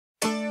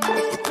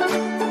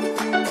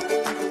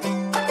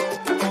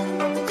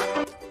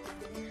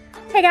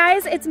Hey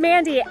guys, it's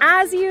Mandy.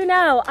 As you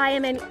know, I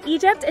am in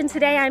Egypt and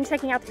today I'm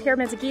checking out the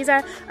pyramids of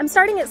Giza. I'm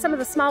starting at some of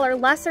the smaller,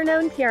 lesser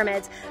known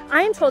pyramids.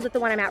 I am told that the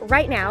one I'm at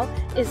right now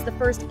is the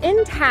first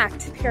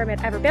intact pyramid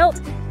ever built,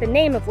 the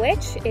name of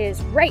which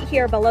is right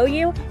here below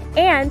you.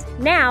 And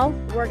now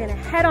we're gonna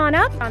head on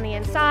up on the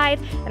inside,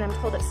 and I'm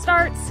told it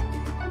starts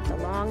with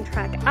a long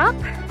trek up,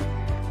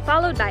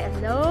 followed by a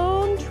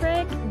long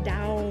trek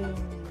down.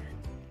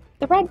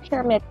 The Red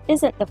Pyramid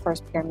isn't the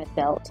first pyramid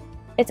built.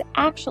 It's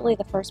actually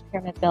the first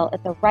pyramid built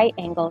at the right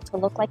angle to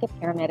look like a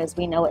pyramid as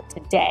we know it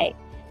today.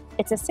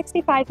 It's a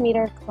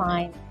 65-meter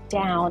climb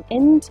down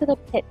into the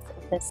pits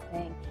of this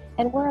thing,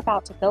 and we're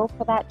about to go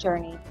for that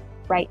journey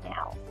right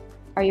now.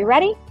 Are you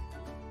ready?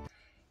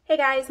 Hey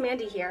guys,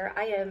 Mandy here.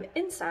 I am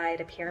inside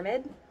a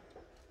pyramid,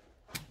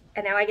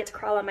 and now I get to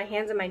crawl on my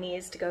hands and my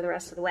knees to go the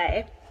rest of the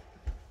way.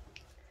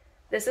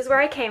 This is where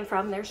I came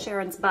from. There's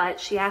Sharon's butt.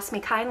 She asked me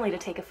kindly to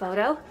take a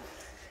photo.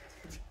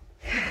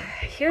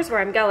 Here's where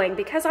I'm going.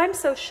 Because I'm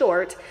so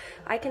short,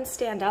 I can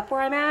stand up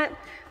where I'm at,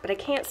 but I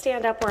can't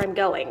stand up where I'm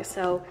going.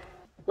 So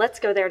let's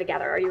go there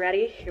together. Are you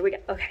ready? Here we go.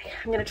 Okay,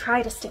 I'm gonna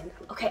try to stand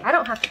up. Okay, I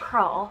don't have to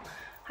crawl.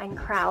 I can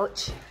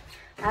crouch.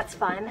 That's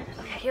fun.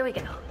 Okay, here we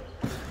go.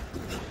 Oh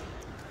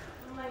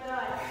my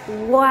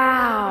God.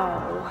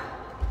 Wow.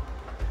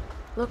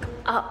 Look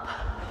up.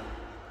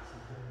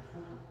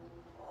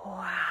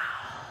 Wow.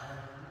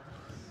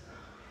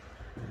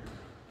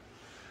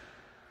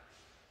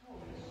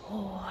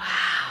 Wow.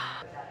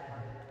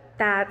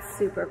 That's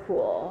super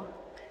cool.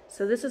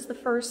 So this is the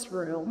first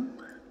room.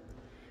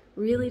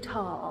 Really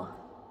tall,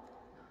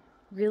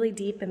 really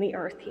deep in the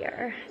earth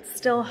here. It's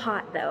still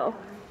hot though.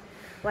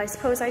 Well, I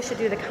suppose I should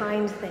do the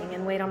kind thing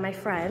and wait on my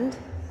friend.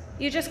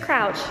 You just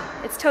crouch.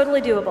 It's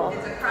totally doable.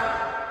 It's a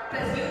crouch,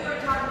 because you were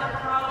talking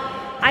about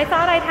crawling. I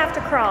thought I'd have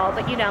to crawl,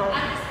 but you know,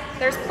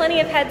 there's plenty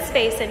of head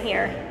space in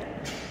here.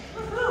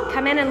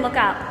 Come in and look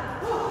up.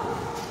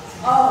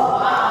 Oh,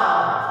 wow.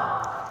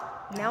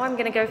 Now I'm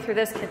gonna go through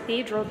this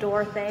cathedral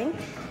door thing.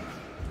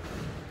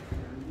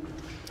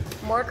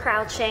 More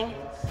crouching,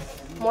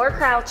 more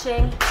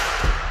crouching,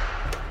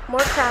 more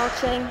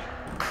crouching.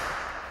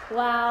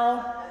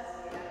 Wow.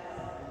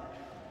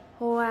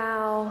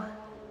 Wow.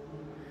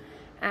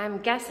 I'm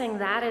guessing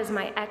that is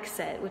my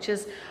exit, which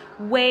is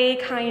way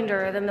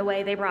kinder than the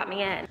way they brought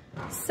me in.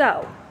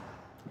 So,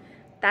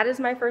 that is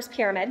my first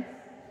pyramid.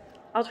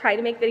 I'll try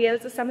to make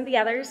videos of some of the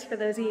others for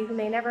those of you who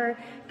may never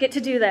get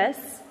to do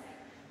this.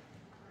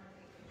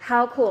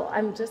 How cool.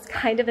 I'm just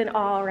kind of in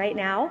awe right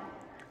now.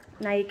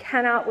 And I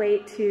cannot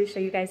wait to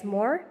show you guys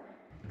more.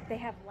 They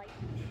have light.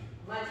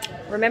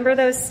 Remember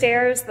those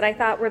stairs that I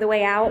thought were the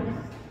way out?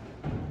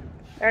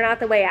 They're not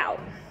the way out.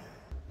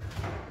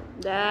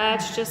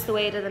 That's just the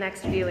way to the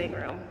next viewing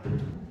room.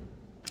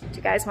 Do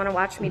you guys want to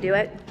watch me do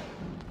it?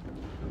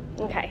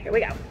 Okay, here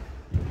we go.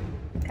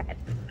 Okay.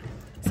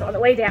 So on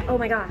the way down, oh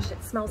my gosh,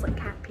 it smells like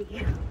cat pee.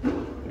 It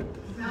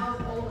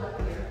smells old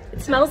up here.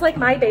 It smells like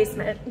my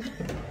basement.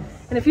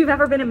 And if you've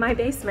ever been in my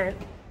basement,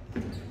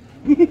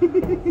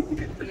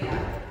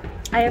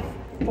 I have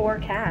 4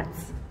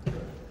 cats.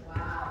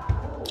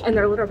 Wow. And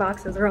their litter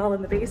boxes are all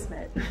in the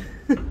basement.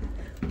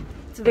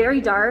 It's very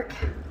dark,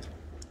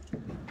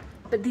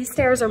 but these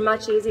stairs are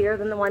much easier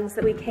than the ones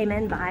that we came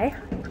in by.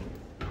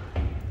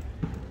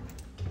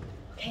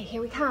 Okay, here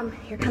we come.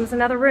 Here comes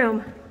another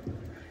room.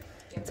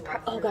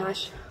 Oh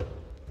gosh.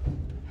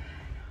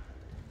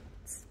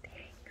 It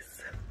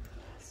stinks.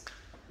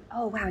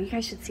 Oh wow, you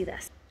guys should see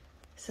this.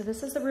 So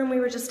this is the room we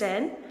were just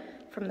in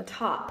from the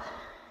top,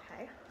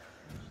 okay?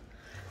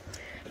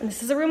 And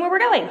this is the room where we're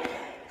going.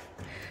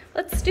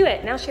 Let's do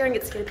it. Now Sharon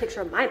gets to get a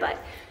picture of my butt.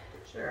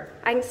 Sure.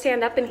 I can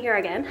stand up in here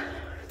again.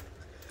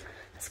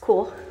 That's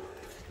cool.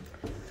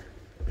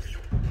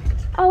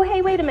 Oh,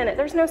 hey, wait a minute.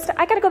 There's no step.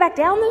 I gotta go back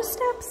down those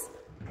steps?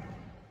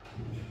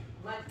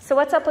 So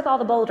what's up with all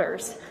the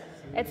boulders?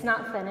 It's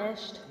not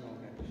finished?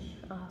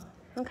 Oh,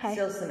 okay.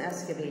 Still some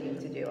excavating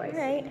to do, I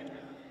think. Right.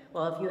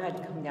 Well, if you had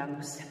to come down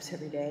those steps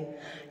every day.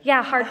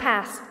 Yeah, hard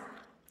pass.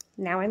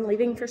 Now I'm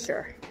leaving for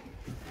sure.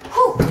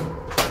 Whew.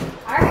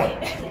 All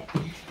right.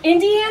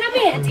 Indiana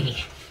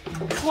Mandy,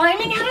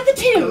 climbing out of the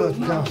tube.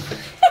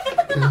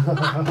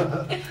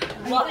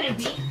 What would it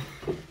be?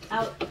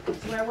 Out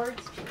swear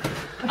words?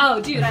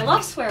 Oh, dude, I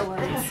love swear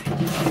words.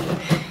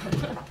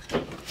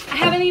 I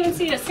haven't even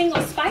seen a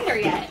single spider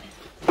yet.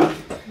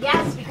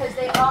 Yes, because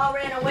they all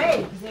ran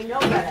away, because they know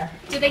better.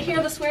 Did they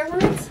hear the swear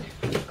words?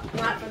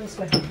 Not from the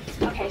swear.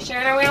 Okay,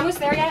 Sharon, are we almost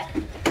there yet?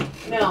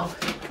 No.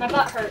 My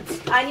butt hurts.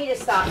 I need to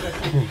stop this.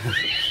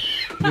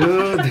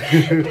 Good.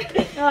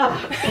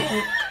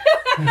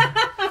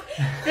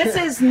 This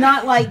is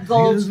not like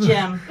Gold's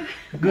Gym.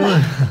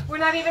 Good. We're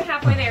not even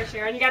halfway there,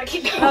 Sharon. You gotta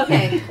keep going.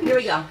 Okay, here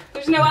we go.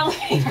 There's no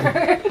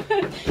elevator.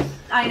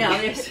 I know,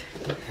 there's...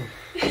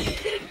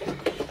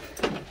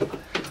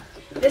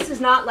 This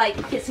is not like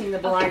kissing the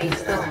Blarney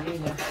Stone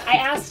either. I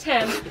asked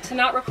him to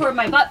not record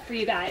my butt for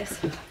you guys.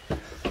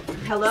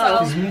 Hello.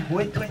 So, Excuse me.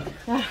 Wait.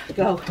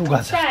 Go.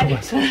 Fred,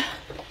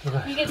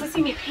 you get to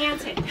see me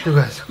panting. You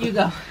guys. You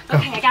go.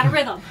 Okay, I got a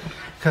rhythm.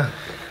 Come.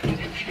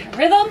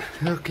 Rhythm.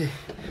 Okay.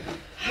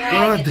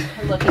 Good.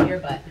 Look at your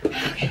butt.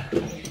 Okay.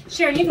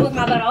 Sharon, you can look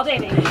my butt all day,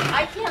 baby.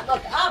 I can't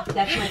look up.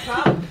 That's my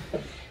problem.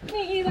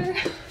 Me either.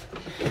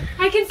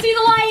 I can see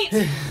the light.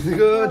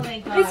 Good. Oh my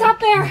God. It's up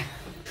there.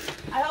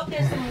 I hope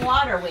there's some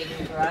water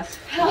waiting for us.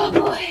 Oh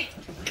boy.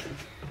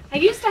 I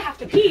used to have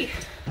to pee.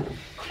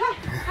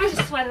 I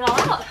just sweat it all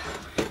out.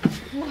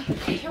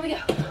 Okay, here we go.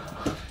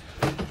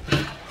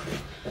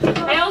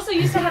 I also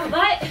used to have a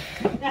butt.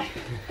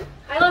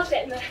 I left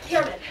it in the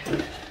pyramid.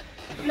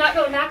 I'm not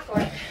going back for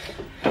it.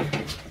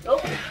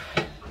 Nope.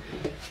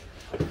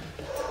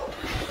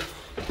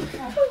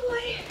 Oh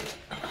boy.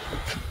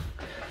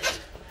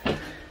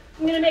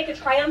 I'm gonna make a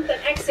triumphant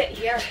exit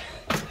here.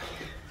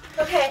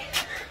 Okay.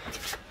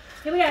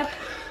 Here we go.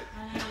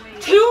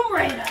 Tomb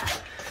Raider.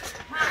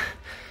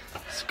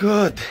 It's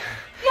good.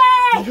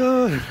 Yay!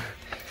 Good.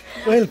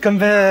 Welcome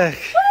back.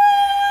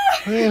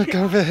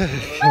 Welcome back.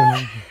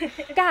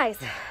 Guys,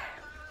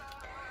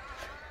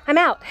 I'm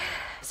out.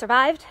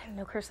 Survived.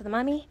 No curse of the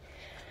mummy.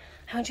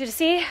 I want you to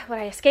see what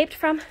I escaped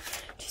from. Do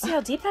you see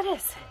how deep that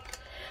is?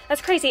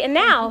 That's crazy. And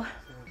now,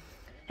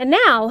 they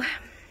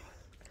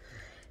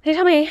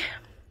tell me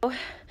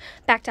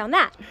back down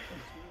that.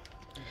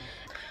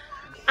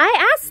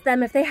 I asked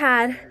them if they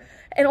had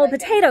an old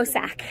potato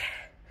sack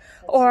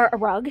or a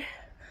rug,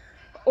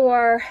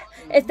 or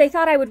if they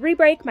thought I would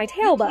re-break my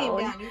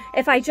tailbone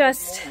if I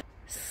just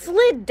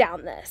slid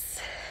down this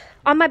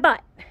on my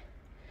butt.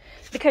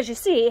 Because you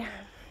see,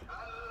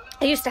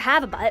 I used to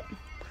have a butt,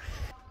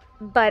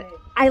 but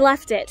I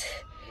left it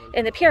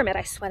in the pyramid.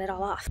 I sweat it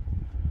all off.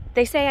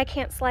 They say I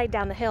can't slide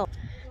down the hill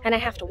and I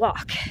have to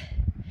walk.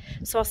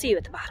 So I'll see you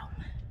at the bottom.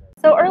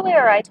 So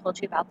earlier I told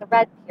you about the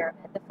red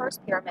pyramid, the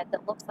first pyramid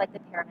that looks like the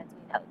pyramids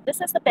we know. This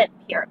is the bent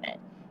pyramid.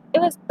 It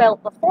was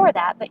built before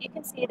that, but you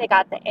can see they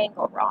got the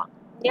angle wrong.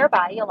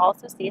 Nearby, you'll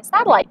also see a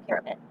satellite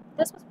pyramid.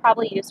 This was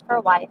probably used for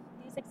a wife.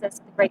 These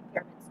exist in the Great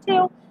Pyramids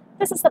too.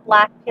 This is the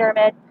Black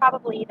Pyramid,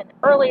 probably even an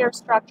earlier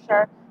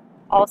structure,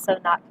 also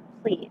not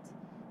complete.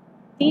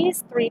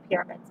 These three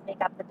pyramids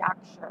make up the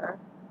Dakshur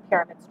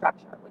pyramid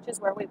structure, which is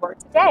where we were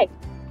today.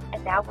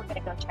 And now we're going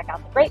to go check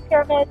out the Great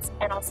Pyramids,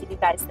 and I'll see you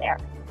guys there.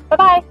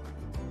 Bye-bye!